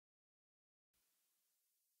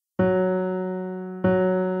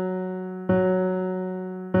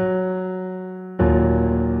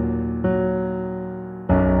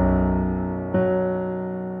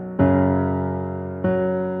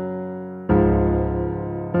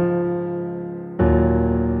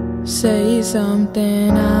Say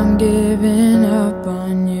something, I'm giving up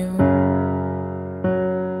on you.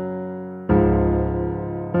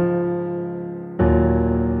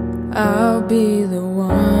 I'll be the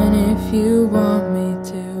one if you want me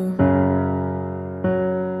to.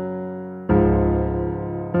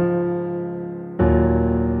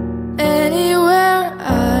 Anywhere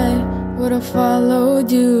I would have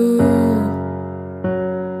followed you.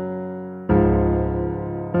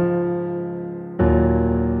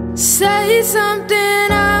 Say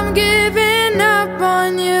something, I'm giving up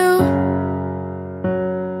on you.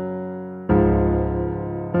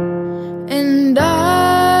 And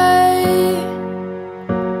I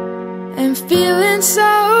am feeling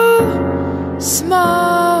so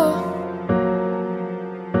small.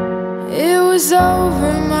 It was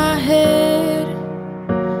over my head,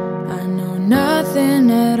 I know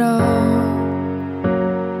nothing at all.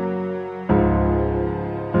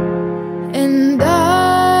 And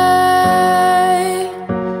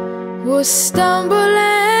will stumble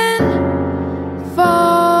and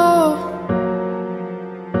fall.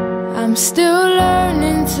 I'm still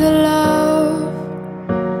learning to love,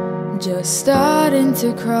 just starting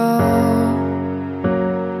to crawl.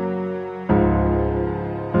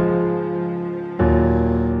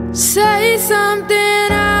 Say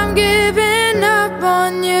something, I'm giving up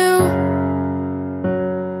on you.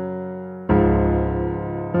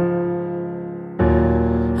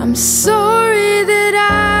 I'm sorry that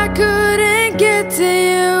I couldn't get to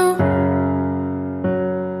you.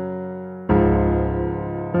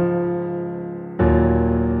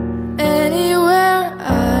 Anywhere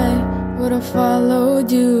I would have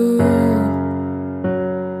followed you.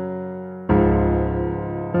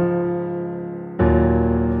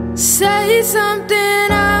 Say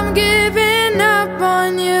something, I'm giving up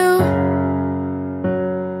on you.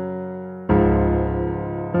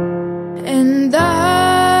 And I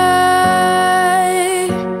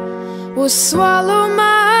will swallow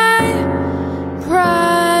my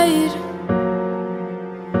pride.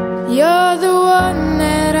 You're the one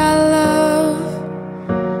that I love,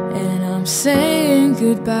 and I'm saying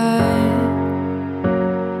goodbye.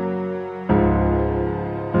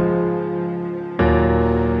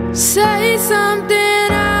 Say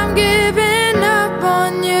something, I'm giving up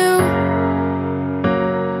on you.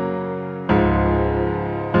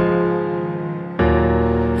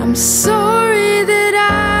 I'm sorry that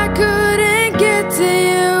I couldn't get to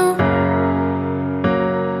you.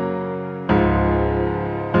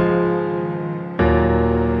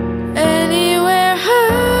 Anywhere I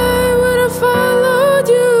would have followed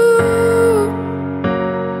you.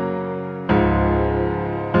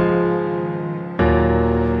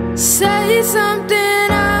 Say something,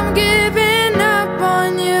 I'm giving up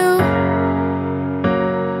on you.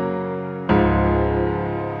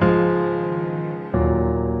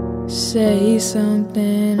 Say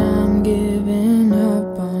something,